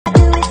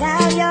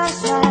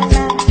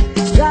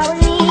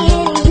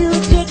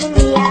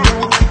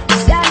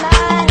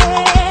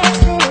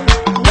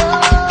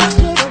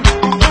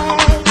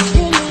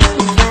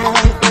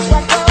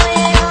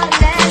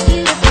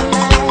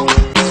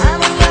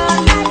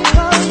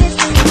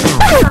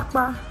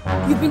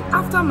Papa, you've been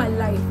after my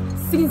life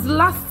since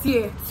last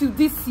year to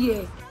this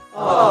year.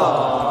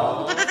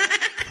 Aww.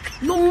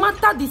 No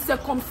matter the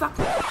circumstance.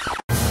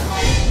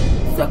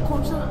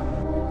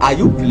 Are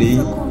you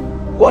playing?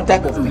 What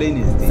type of playing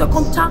is this?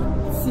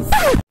 Circumstances.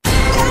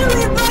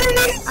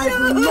 I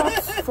will not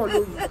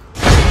follow you.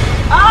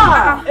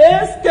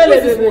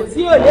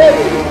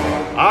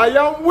 I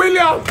am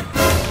William.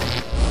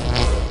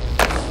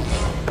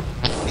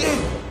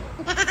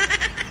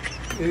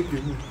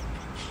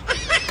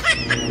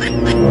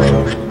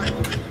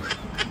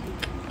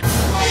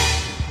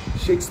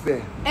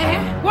 Shakespeare.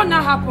 What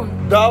now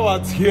happened? Thou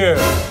art here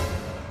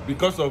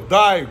because of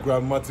thy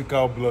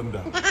grammatical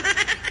blunder.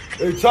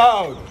 A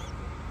child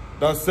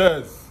that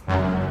says,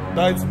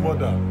 Thy's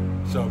mother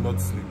shall not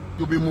sleep.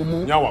 You be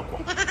mumu. Nyawakwa.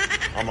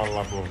 I'm a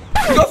lapo.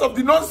 Because of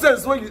the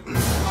nonsense when you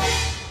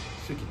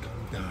shake it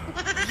down.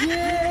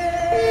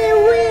 Yeah.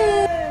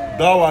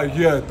 Thou art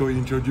here to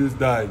introduce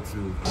thy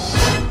to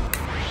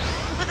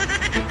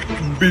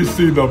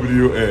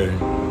BCWA.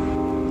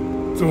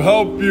 To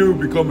help you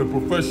become a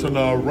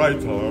professional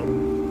writer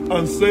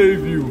and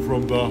save you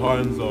from the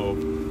hands of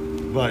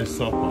thy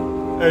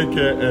SAPA,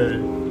 aka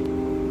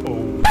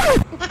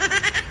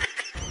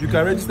You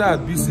can register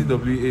at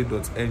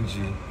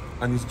bcwa.ng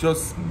and it's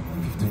just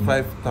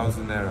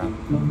 55,000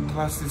 naira.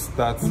 Classes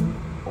start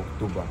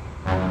October.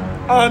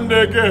 And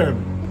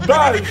again,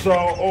 thou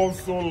shall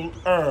also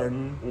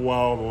earn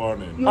while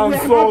learning. And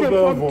so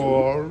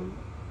therefore,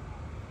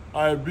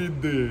 I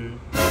bid thee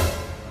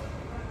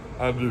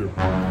adieu.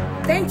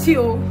 Thank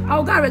you.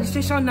 I'll get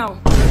registration now.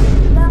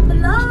 The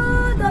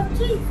blood of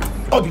Jesus.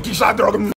 Oh, the teacher drug.